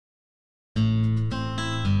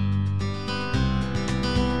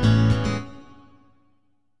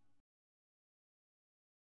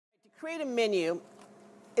create a menu,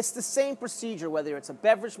 it's the same procedure, whether it's a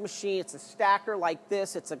beverage machine, it's a stacker like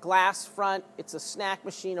this, it's a glass front, it's a snack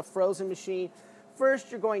machine, a frozen machine. First,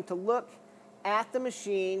 you're going to look at the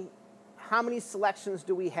machine. How many selections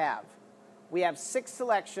do we have? We have 6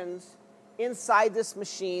 selections. Inside this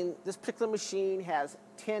machine, this particular machine has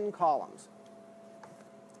 10 columns.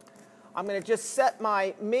 I'm going to just set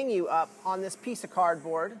my menu up on this piece of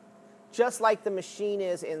cardboard, just like the machine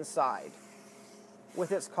is inside,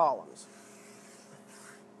 with its columns.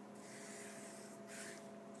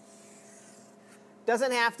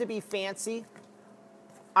 Doesn't have to be fancy.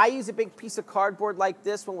 I use a big piece of cardboard like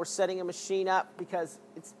this when we're setting a machine up because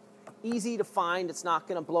it's easy to find. It's not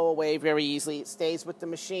going to blow away very easily. It stays with the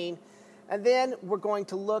machine. And then we're going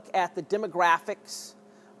to look at the demographics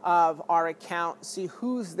of our account, see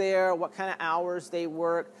who's there, what kind of hours they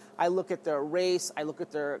work. I look at their race, I look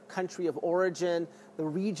at their country of origin, the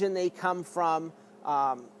region they come from.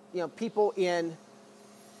 People in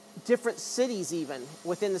different cities even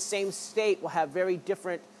within the same state will have very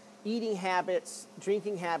different eating habits,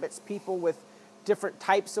 drinking habits, people with different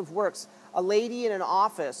types of works. A lady in an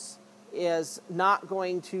office is not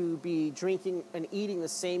going to be drinking and eating the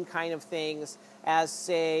same kind of things as,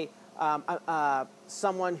 say,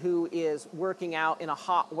 someone who is working out in a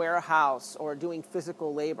hot warehouse or doing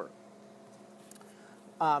physical labor.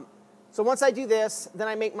 So once I do this, then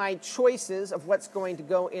I make my choices of what's going to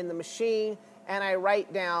go in the machine, and I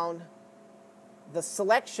write down the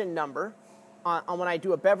selection number on when I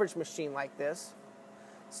do a beverage machine like this.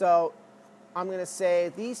 So I'm going to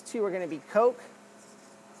say these two are going to be Coke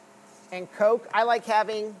and Coke. I like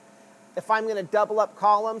having, if I'm going to double up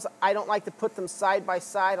columns, I don't like to put them side by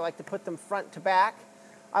side. I like to put them front to back.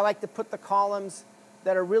 I like to put the columns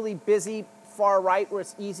that are really busy far right where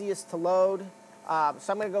it's easiest to load.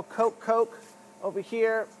 So I'm going to go Coke, Coke. Over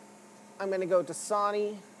here, I'm going to go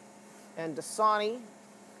Dasani and Dasani,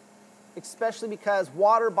 especially because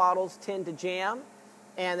water bottles tend to jam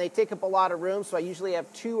and they take up a lot of room, so I usually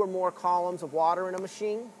have 2 or more columns of water in a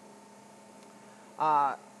machine.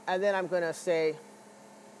 And then I'm going to say,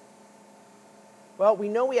 well, we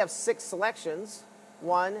know we have 6 selections.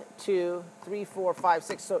 1, 2, 3, 4, 5,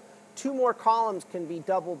 6. So 2 more columns can be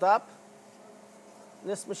doubled up. In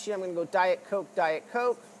this machine, I'm going to go Diet Coke, Diet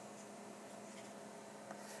Coke.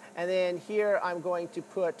 And then here I'm going to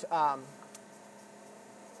put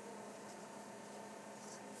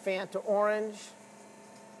Fanta Orange,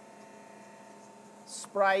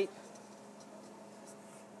 Sprite,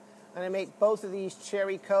 and I make both of these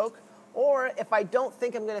Cherry Coke. Or if I don't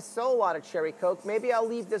think I'm going to sell a lot of Cherry Coke, maybe I'll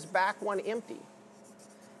leave this back one empty.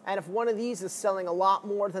 And if one of these is selling a lot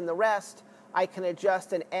more than the rest, I can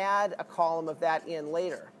adjust and add a column of that in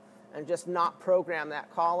later and just not program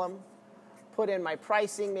that column. Put in my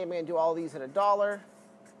pricing. Maybe I'm going to do all these at $1.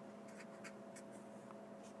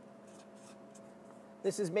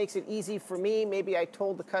 This makes it easy for me. Maybe I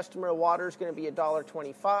told the customer water is going to be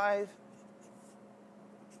 $1.25.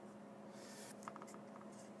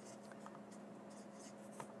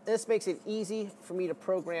 This makes it easy for me to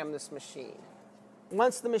program this machine.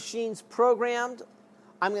 Once the machine's programmed,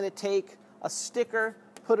 I'm going to take a sticker,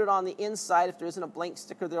 put it on the inside if there isn't a blank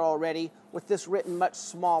sticker there already, with this written much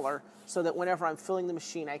smaller so that whenever I'm filling the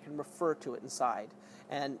machine, I can refer to it inside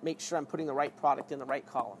and make sure I'm putting the right product in the right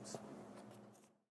columns.